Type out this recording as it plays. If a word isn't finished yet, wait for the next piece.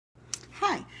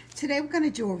Today we're going to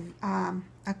do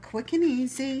a quick and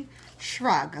easy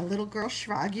shrug, a little girl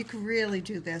shrug. You could really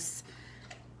do this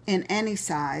in any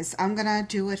size. I'm going to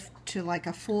do it to like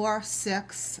a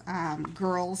 4-6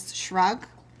 girls shrug,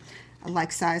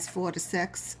 like size 4 to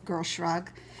 6 girl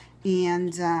shrug.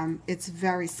 And it's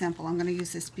very simple. I'm going to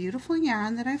use this beautiful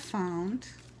yarn that I found.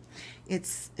 I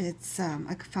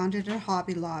found it at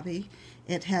Hobby Lobby.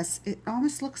 It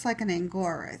almost looks like an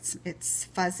Angora. It's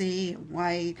fuzzy,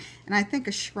 white, and I think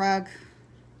a shrug.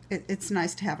 It's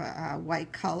nice to have a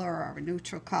white color or a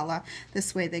neutral color.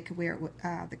 This way they could wear it with,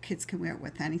 the kids can wear it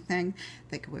with anything.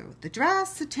 They could wear it with the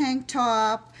dress, the tank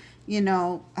top,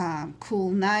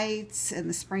 cool nights in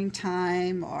the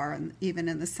springtime or even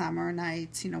in the summer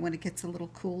nights, when it gets a little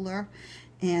cooler.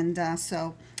 And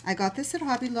so I got this at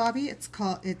Hobby Lobby.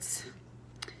 It's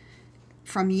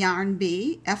from Yarn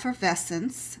Bee,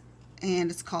 Effervescence, and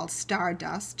it's called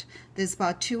Stardust. There's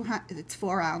about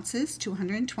 4 ounces,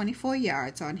 224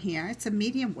 yards on here. It's a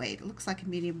medium weight. It looks like a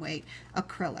medium weight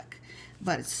acrylic,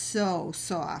 but it's so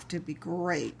soft. It'd be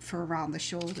great for around the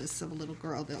shoulders of a little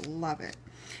girl. They'll love it.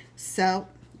 So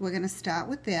we're going to start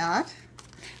with that.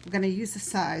 We're going to use a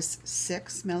size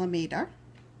 6mm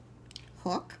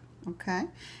hook, okay?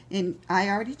 And I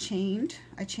already chained.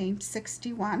 I chained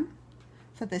 61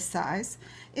 for this size.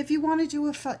 If you want to do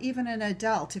it for even an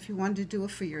adult, if you wanted to do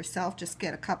it for yourself, just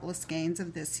get a couple of skeins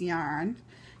of this yarn,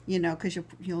 because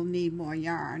you'll need more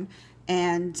yarn,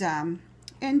 and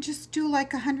just do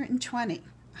like 120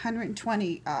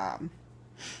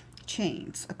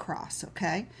 chains across,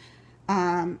 okay?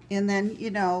 And then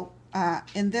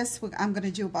in this I'm going to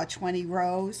do about 20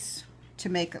 rows to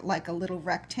make it like a little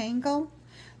rectangle.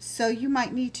 So you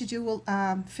might need to do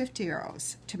 50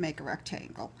 rows to make a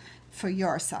rectangle for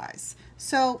your size.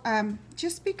 So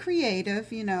just be creative,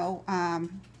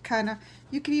 kind of,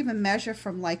 you can even measure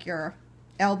from like your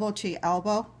elbow to your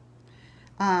elbow,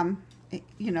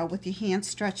 with your hands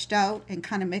stretched out, and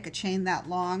kind of make a chain that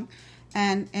long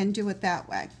and do it that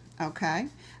way, okay?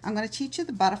 I'm going to teach you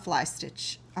the butterfly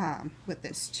stitch with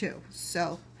this too.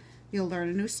 So you'll learn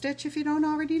a new stitch if you don't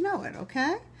already know it,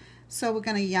 okay? So we're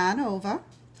going to yarn over,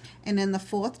 and in the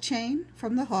 4th chain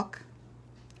from the hook,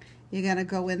 you're going to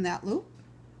go in that loop,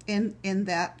 in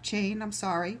that chain,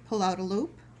 pull out a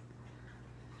loop,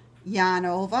 yarn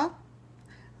over,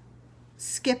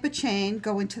 skip a chain,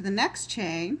 go into the next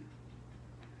chain,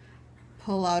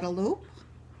 pull out a loop,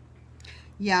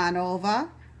 yarn over,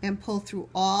 and pull through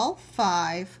all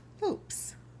 5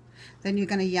 loops. Then you're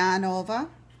going to yarn over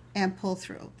and pull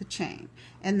through the chain.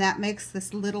 And that makes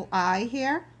this little eye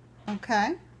here,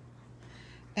 okay?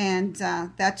 And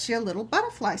that's your little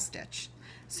butterfly stitch.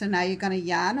 So now you're going to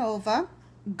yarn over,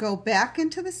 go back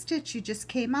into the stitch you just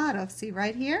came out of. See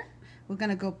right here? We're going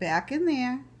to go back in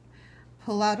there,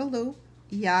 pull out a loop,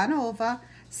 yarn over,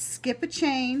 skip a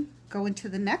chain, go into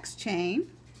the next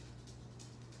chain,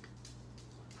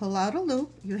 pull out a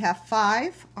loop. You have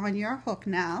 5 on your hook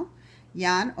now.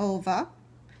 Yarn over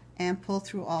and pull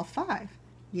through all 5.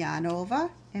 Yarn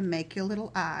over and make your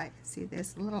little eye. See,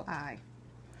 there's the little eye.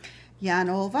 Yarn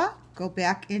over, go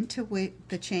back into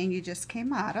the chain you just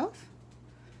came out of,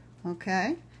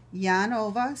 okay? Yarn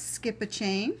over, skip a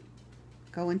chain,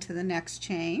 go into the next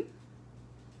chain,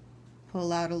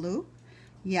 pull out a loop,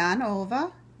 yarn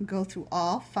over, go through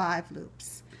all 5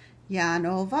 loops. Yarn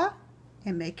over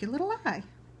and make your little eye,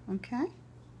 okay?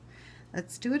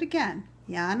 Let's do it again.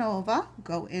 Yarn over,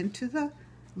 go into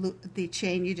the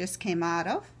chain you just came out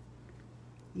of,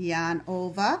 yarn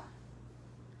over,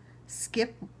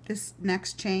 skip this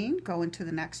next chain, go into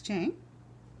the next chain,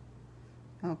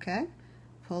 okay,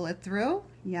 pull it through,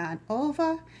 yarn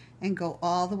over, and go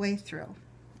all the way through,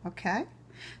 okay?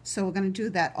 So we're going to do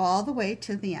that all the way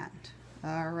to the end.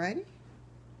 Alrighty,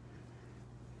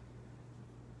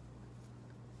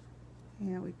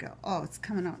 here we go. Oh, it's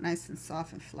coming out nice and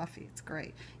soft and fluffy. It's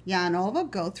great. Yarn over,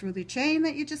 go through the chain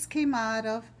that you just came out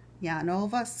of, yarn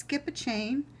over, skip a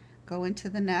chain, go into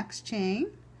the next chain,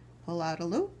 pull out a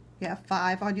loop. You have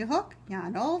 5 on your hook,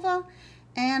 yarn over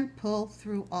and pull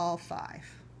through all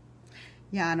 5.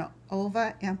 Yarn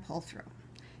over and pull through.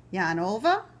 Yarn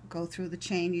over, go through the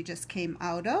chain you just came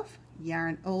out of,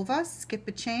 yarn over, skip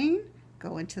a chain,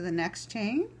 go into the next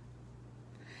chain,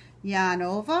 yarn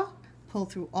over, pull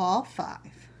through all 5.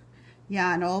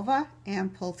 Yarn over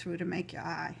and pull through to make your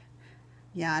eye.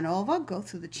 Yarn over, go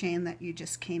through the chain that you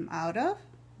just came out of,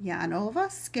 yarn over,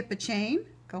 skip a chain,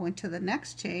 go into the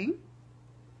next chain,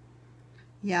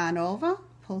 yarn over,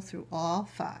 pull through all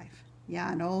 5.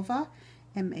 Yarn over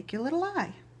and make your little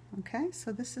eye. Okay,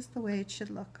 so this is the way it should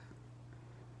look.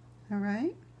 All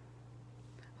right.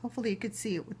 Hopefully you could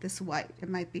see it with this white. It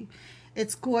might be,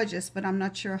 it's gorgeous, but I'm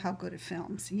not sure how good it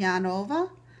films. Yarn over,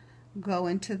 go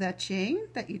into that chain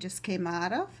that you just came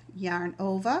out of, yarn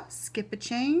over, skip a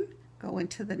chain, go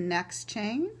into the next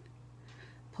chain,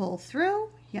 pull through,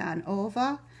 yarn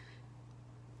over,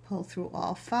 pull through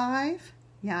all 5,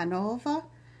 yarn over,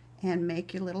 and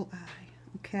make your little eye.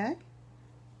 Okay,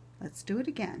 let's do it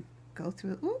again. Go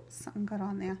through, oops, something got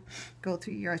on there. Go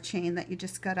through your chain that you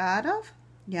just got out of,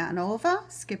 yarn over,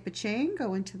 skip a chain,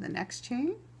 go into the next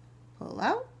chain, pull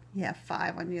out, you have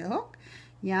 5 on your hook,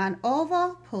 yarn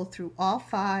over, pull through all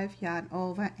 5, yarn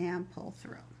over, and pull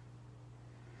through.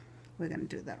 We're going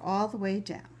to do that all the way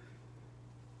down.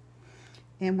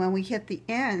 And when we hit the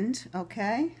end,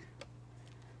 okay,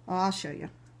 oh, I'll show you.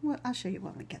 Well, I'll show you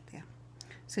when we get there.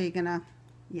 So you're going to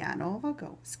yarn over,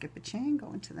 go skip a chain,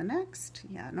 go into the next,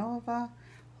 yarn over,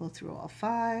 pull through all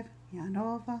 5, yarn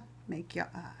over, make your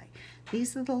eye.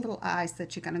 These are the little eyes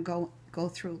that you're going to go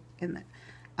through in the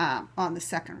on the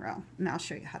second row, and I'll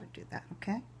show you how to do that.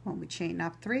 Okay, when we chain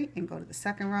up 3 and go to the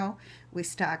second row, we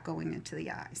start going into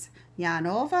the eyes. Yarn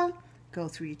over, go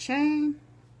through your chain,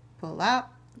 pull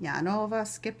up, yarn over,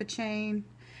 skip a chain,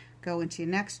 go into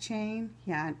your next chain,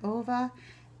 yarn over,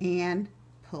 and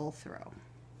pull through.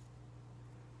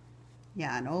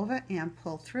 Yarn over and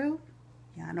pull through,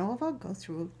 yarn over, go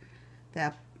through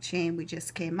that chain we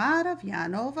just came out of,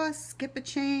 yarn over, skip a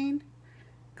chain,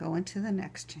 go into the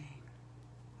next chain.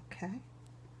 Okay,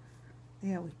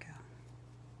 there we go.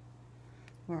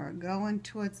 We're going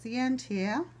towards the end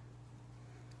here.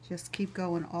 Just keep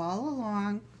going all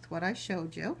along with what I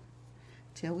showed you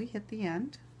till we hit the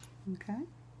end. Okay,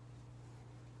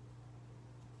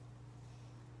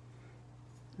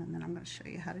 and then I'm going to show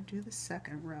you how to do the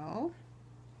second row.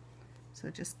 So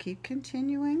just keep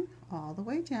continuing all the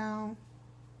way down.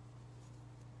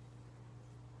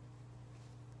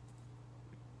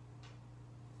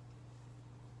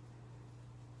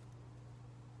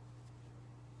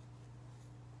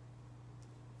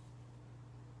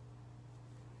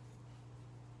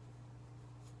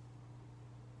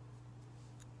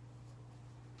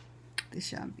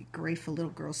 This would be great for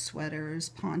little girl sweaters,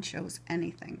 ponchos,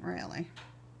 anything really.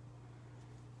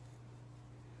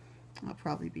 I'll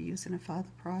probably be using it for other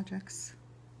projects.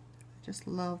 I just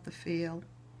love the feel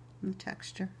and the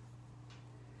texture.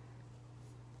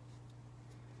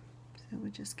 So we're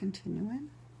just continuing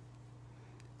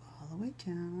all the way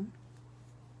down.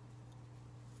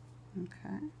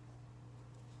 Okay.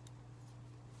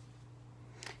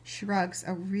 Shrugs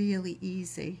are really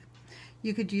easy.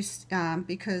 You could use,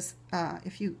 because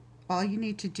if you, all you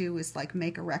need to do is like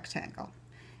make a rectangle.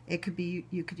 It could be,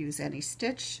 you could use any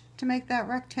stitch to make that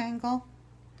rectangle,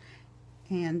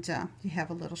 and you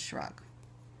have a little shrug.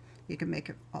 You can make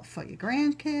it for your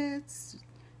grandkids,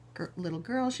 little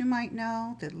girls you might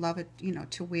know that love it, you know,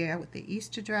 to wear with the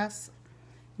Easter dress,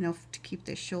 you know, to keep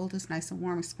their shoulders nice and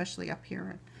warm, especially up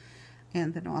here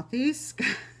in the Northeast,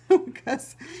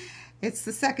 because it's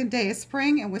the second day of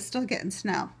spring and we're still getting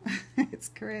snow. It's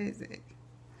crazy.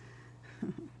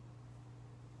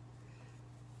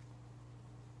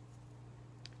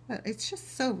 But it's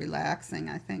just so relaxing,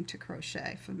 I think, to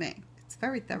crochet for me. It's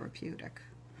very therapeutic.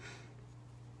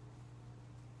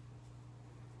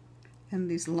 And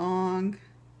these long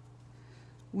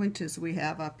winters we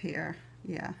have up here,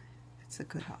 yeah, it's a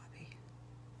good hobby.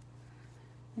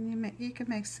 And you can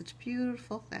make such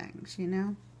beautiful things, you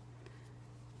know.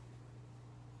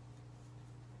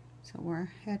 So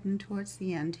we're heading towards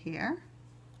the end here.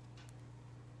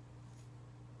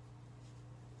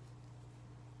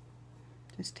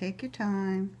 Just take your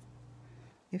time.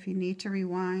 If you need to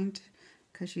rewind,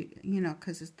 because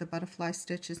because the butterfly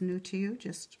stitch is new to you,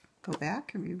 just go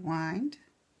back and rewind.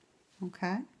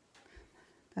 Okay,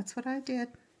 that's what I did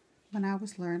when I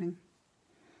was learning.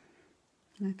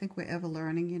 And I think we're ever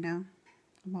learning, you know.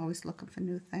 I'm always looking for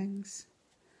new things,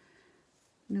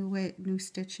 new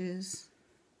stitches.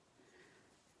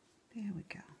 There we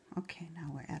go. Okay, now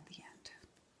we're at the end.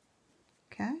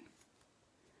 Okay.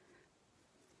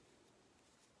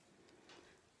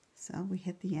 So we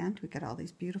hit the end. We got all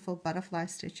these beautiful butterfly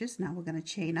stitches. Now we're going to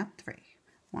chain up 3.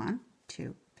 1,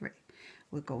 2, 3.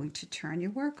 We're going to turn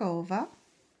your work over.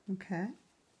 Okay.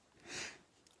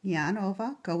 Yarn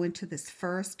over. Go into this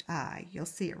first eye. You'll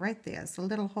see it right there. It's a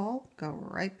little hole. Go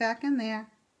right back in there.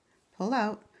 Pull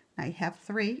out. Now you have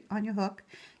 3 on your hook.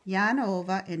 Yarn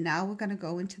over, and now we're going to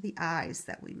go into the eyes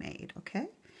that we made. Okay.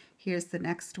 Here's the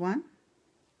next one.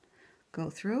 Go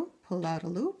through. Pull out a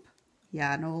loop.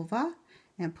 Yarn over.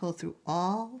 And pull through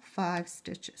all 5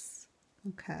 stitches.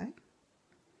 Okay.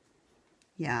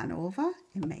 Yarn over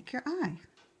and make your eye.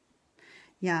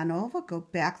 yarn over, go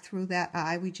back through that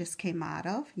eye we just came out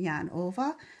of, yarn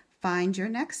over, find your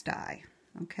next eye.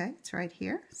 Okay, it's right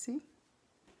here, see?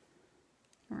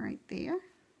 Right there.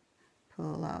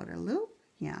 Pull out a loop,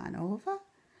 yarn over,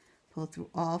 pull through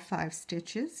all 5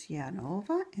 stitches, yarn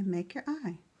over, and make your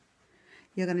eye.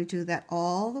 You're going to do that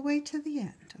all the way to the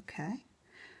end, okay?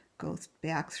 Go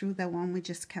back through the one we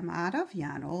just came out of,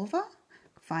 yarn over,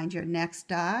 find your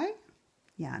next eye,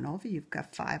 yarn over. You've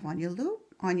got 5 on your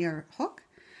loop, on your hook.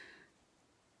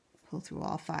 Pull through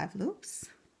all 5 loops,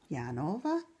 yarn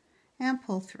over, and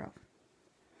pull through.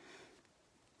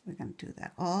 We're going to do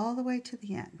that all the way to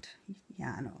the end.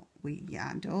 We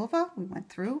yarned over, we went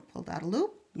through, pulled out a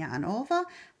loop, yarn over,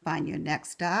 find your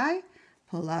next eye,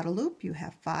 pull out a loop. You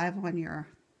have 5 on your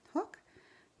hook,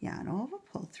 yarn over,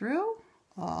 pull through,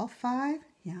 all 5,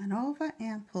 yarn over,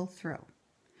 and pull through.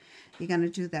 You're going to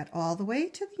do that all the way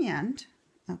to the end,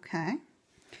 okay?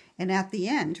 And at the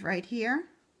end, right here,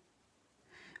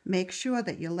 make sure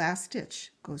that your last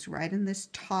stitch goes right in this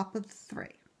top of the 3.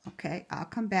 Okay, I'll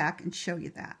come back and show you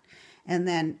that. And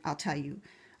then I'll tell you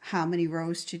how many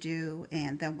rows to do,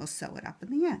 and then we'll sew it up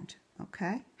in the end.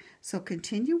 Okay, so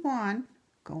continue on,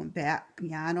 going back,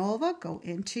 yarn over, go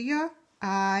into your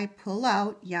eye, pull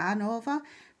out, yarn over,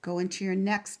 go into your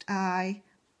next eye,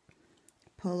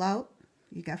 pull out.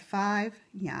 You got 5,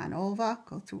 yarn over,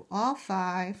 go through all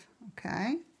 5,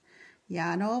 okay?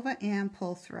 Yarn over and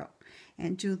pull through.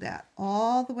 And do that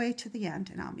all the way to the end,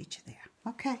 and I'll meet you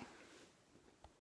there. Okay.